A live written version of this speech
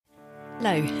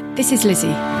Hello, this is Lizzie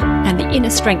and the Inner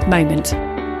Strength Moment.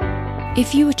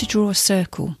 If you were to draw a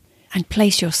circle and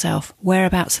place yourself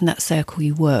whereabouts in that circle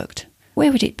you worked,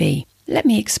 where would it be? Let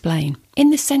me explain.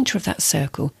 In the centre of that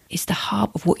circle is the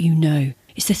heart of what you know.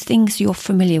 It's the things you're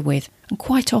familiar with, and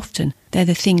quite often they're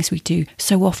the things we do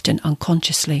so often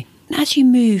unconsciously. And as you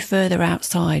move further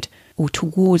outside or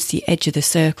towards the edge of the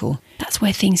circle, that's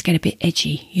where things get a bit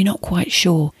edgy. You're not quite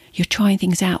sure. You're trying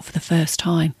things out for the first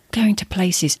time, going to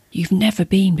places you've never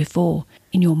been before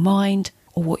in your mind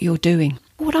or what you're doing.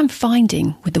 What I'm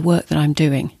finding with the work that I'm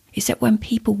doing is that when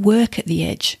people work at the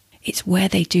edge, it's where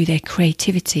they do their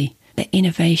creativity, their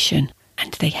innovation,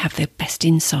 and they have their best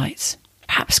insights.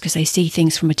 Perhaps because they see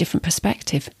things from a different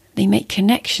perspective. They make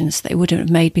connections they wouldn't have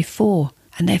made before,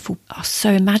 and therefore are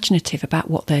so imaginative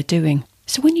about what they're doing.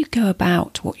 So when you go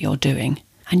about what you're doing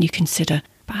and you consider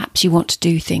perhaps you want to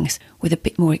do things with a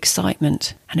bit more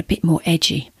excitement and a bit more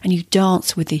edgy, and you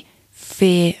dance with the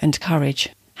fear and courage,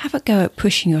 have a go at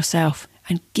pushing yourself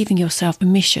and giving yourself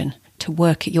permission to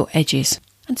work at your edges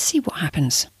and see what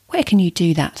happens. Where can you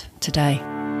do that today?